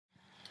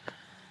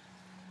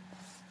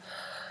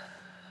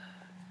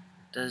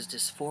Does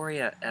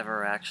dysphoria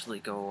ever actually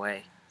go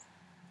away?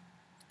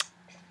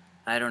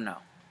 I don't know.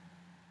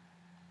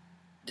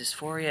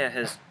 Dysphoria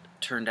has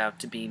turned out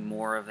to be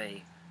more of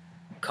a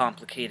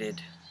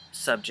complicated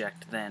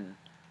subject than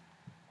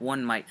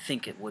one might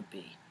think it would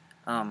be.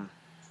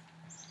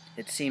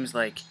 It seems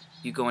like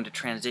you go into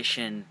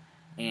transition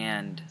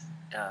and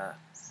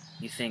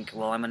you think,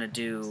 well, I'm going to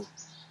do,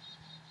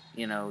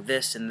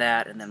 this and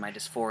that, and then my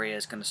dysphoria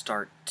is going to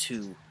start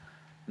to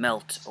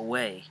melt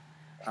away.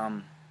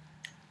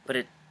 But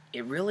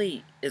it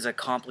really is a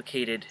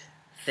complicated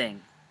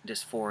thing,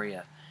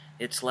 dysphoria.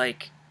 It's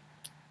like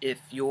if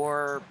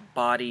your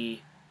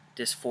body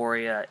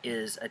dysphoria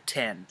is a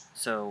 10,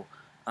 so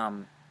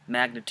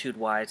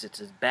magnitude-wise it's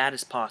as bad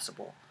as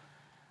possible.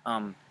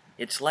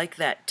 It's like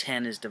that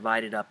 10 is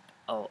divided up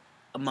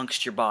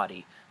amongst your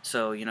body.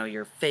 So,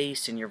 your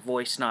face and your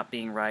voice not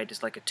being right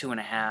is like a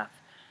 2.5.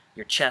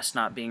 Your chest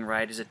not being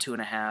right is a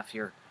 2.5.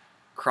 Your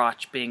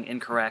crotch being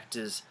incorrect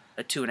is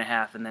a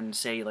 2.5. And then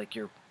say like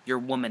your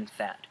woman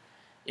fat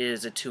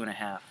is a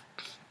 2.5.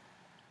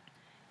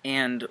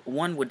 And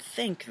one would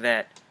think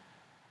that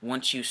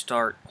once you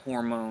start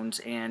hormones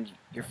and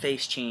your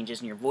face changes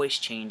and your voice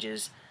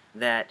changes,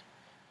 that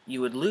you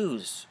would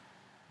lose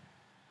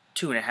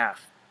 2.5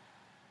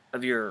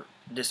 of your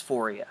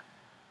dysphoria.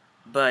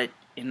 But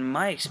in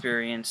my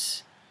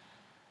experience,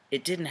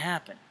 it didn't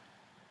happen.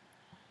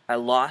 I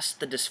lost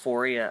the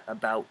dysphoria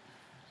about,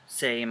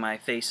 say, my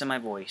face and my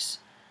voice,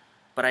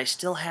 but I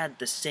still had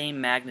the same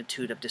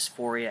magnitude of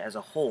dysphoria as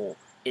a whole.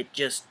 It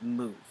just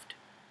moved.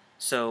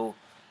 So,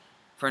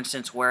 for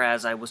instance,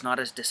 whereas I was not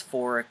as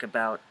dysphoric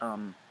about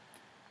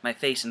my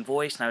face and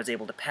voice and I was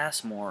able to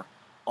pass more,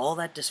 all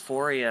that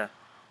dysphoria,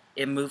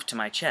 it moved to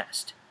my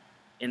chest.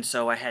 And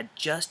so I had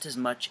just as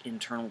much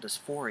internal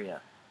dysphoria,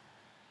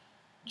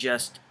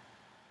 just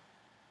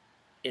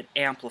it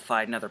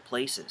amplified in other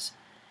places.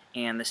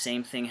 And the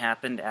same thing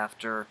happened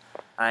after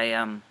I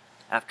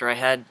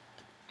had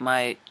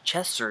my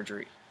chest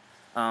surgery.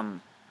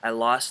 I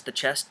lost the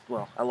chest,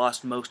 well, I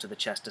lost most of the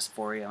chest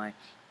dysphoria. My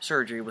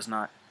surgery was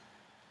not,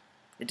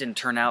 it didn't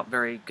turn out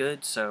very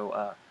good,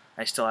 so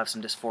I still have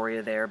some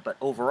dysphoria there, but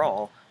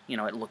overall,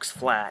 it looks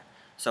flat.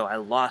 So I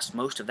lost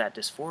most of that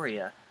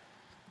dysphoria,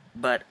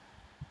 but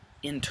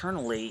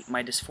internally,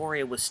 my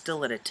dysphoria was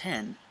still at a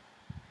 10.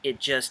 It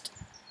just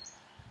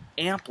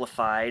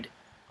amplified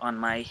on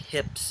my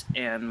hips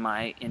and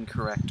my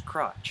incorrect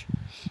crotch.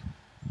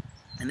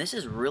 And this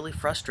is really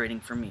frustrating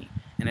for me,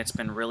 and it's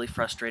been really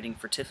frustrating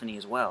for Tiffany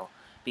as well,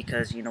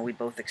 because, we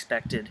both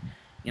expected,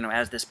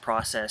 as this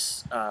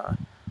process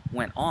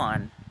went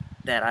on,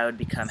 that I would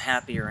become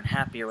happier and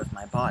happier with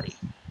my body.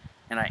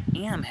 And I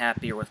am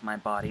happier with my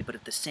body, but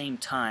at the same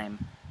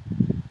time,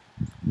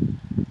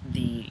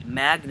 the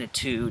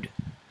magnitude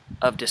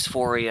of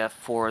dysphoria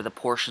for the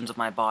portions of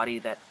my body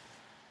that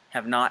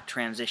have not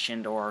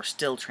transitioned or are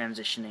still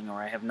transitioning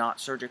or I have not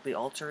surgically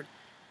altered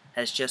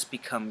has just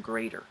become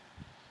greater.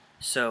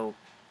 So,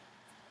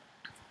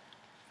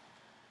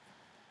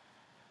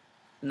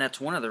 and that's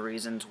one of the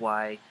reasons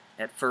why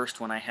at first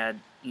when I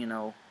had,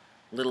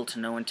 little to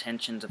no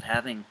intentions of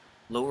having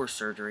lower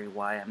surgery,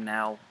 why I'm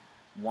now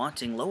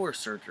wanting lower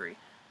surgery,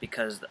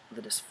 because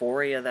the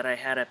dysphoria that I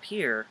had up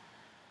here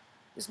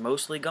is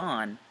mostly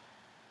gone,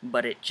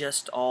 but it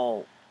just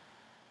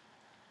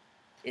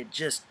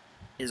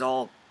is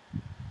all,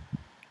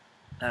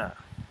 I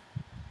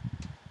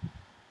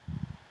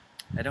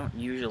don't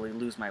usually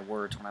lose my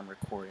words when I'm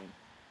recording.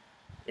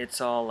 It's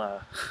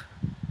all,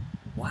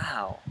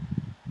 wow.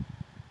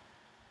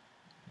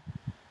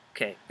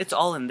 Okay, it's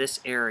all in this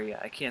area.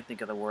 I can't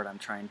think of the word I'm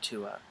trying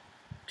to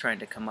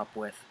come up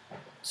with.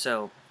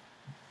 So,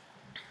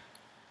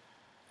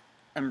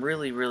 I'm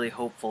really, really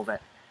hopeful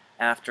that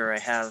after I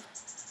have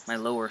my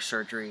lower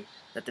surgery,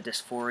 that the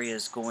dysphoria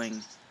is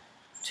going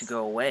to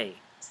go away.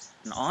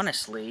 And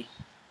honestly,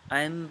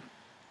 I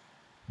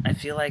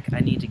feel like I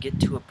need to get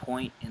to a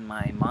point in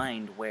my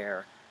mind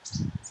where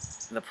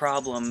the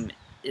problem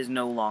is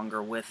no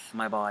longer with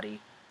my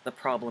body. The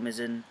problem is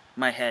in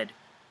my head,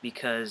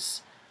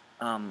 because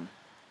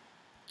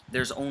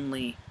there's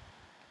only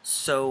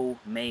so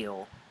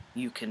male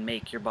you can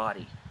make your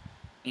body.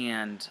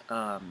 And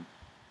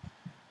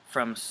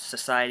from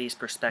society's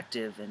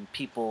perspective and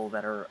people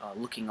that are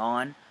looking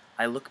on,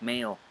 I look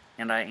male,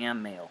 and I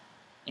am male.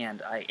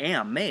 And I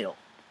am male.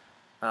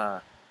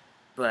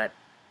 But,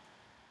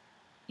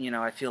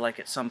 I feel like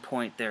at some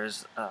point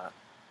there's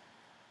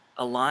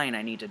a line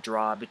I need to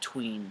draw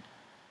between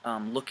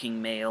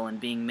looking male and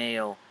being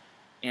male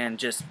and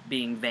just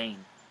being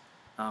vain.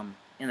 And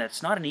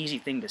that's not an easy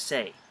thing to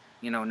say.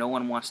 No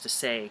one wants to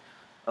say,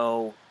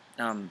 oh,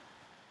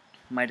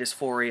 my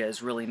dysphoria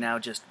is really now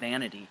just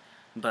vanity.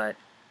 But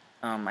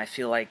I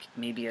feel like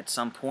maybe at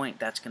some point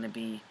that's going to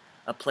be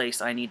a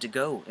place I need to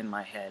go in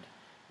my head,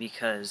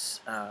 because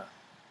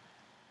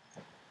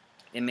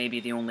it may be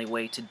the only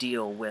way to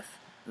deal with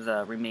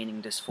the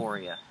remaining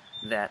dysphoria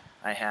that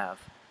I have.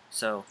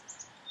 So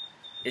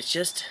it's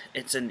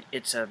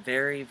a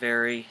very,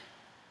 very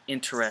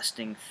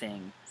interesting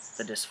thing,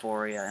 the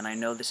dysphoria, and I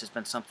know this has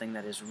been something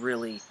that has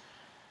really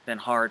been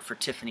hard for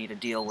Tiffany to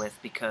deal with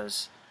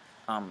because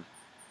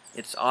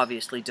it's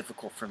obviously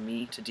difficult for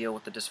me to deal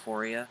with the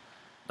dysphoria,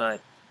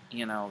 but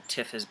you know,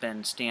 Tiff has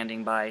been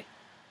standing by,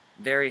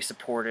 very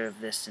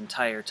supportive this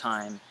entire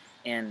time,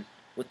 and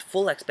with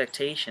full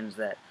expectations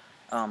that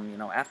you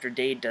know, after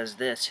Dade does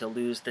this, he'll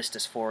lose this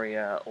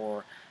dysphoria,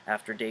 or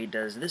after Dade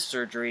does this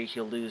surgery,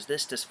 he'll lose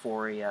this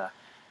dysphoria,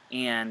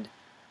 and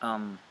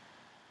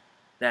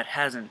that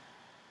hasn't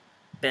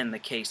been the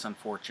case,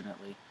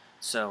 unfortunately.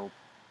 So,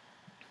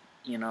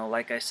 you know,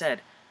 like I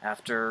said,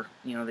 after,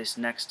 you know, this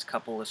next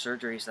couple of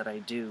surgeries that I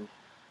do,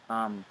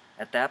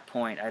 at that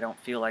point I don't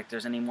feel like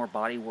there's any more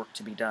body work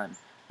to be done.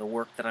 The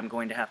work that I'm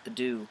going to have to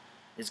do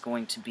is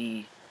going to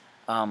be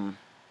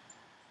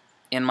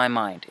in my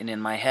mind and in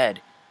my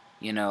head,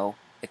 you know,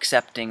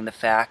 accepting the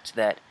fact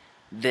that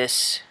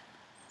this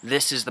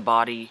is the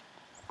body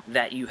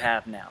that you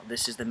have now.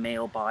 This is the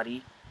male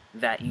body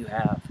that you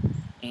have.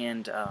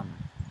 And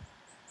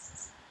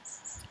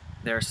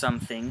there are some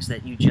things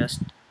that you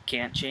just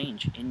can't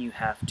change, and you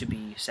have to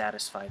be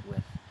satisfied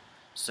with.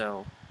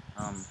 So,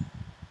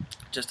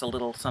 just a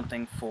little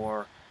something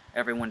for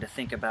everyone to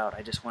think about.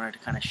 I just wanted to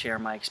kind of share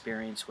my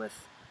experience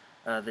with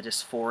the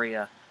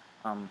dysphoria.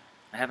 I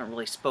haven't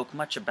really spoke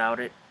much about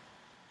it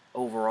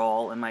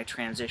overall in my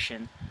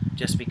transition,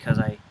 just because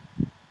I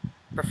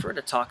prefer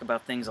to talk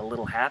about things a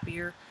little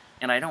happier,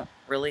 and I don't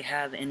really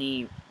have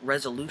any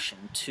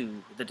resolution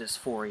to the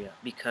dysphoria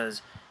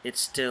because it's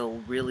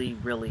still really,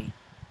 really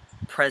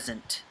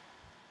present,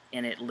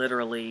 and it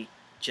literally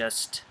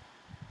just,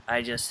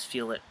 I just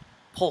feel it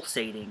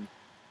pulsating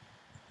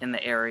in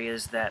the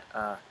areas that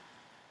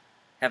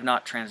have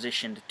not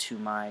transitioned to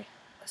my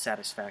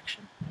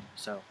satisfaction.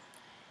 So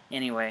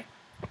anyway,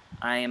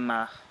 I'm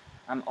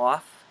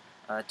off.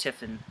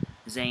 Tiff and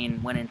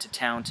Zane went into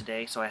town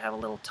today, so I have a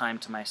little time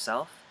to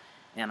myself,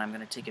 and I'm going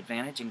to take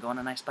advantage and go on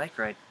a nice bike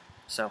ride.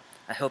 So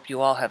I hope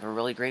you all have a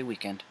really great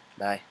weekend.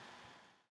 Bye.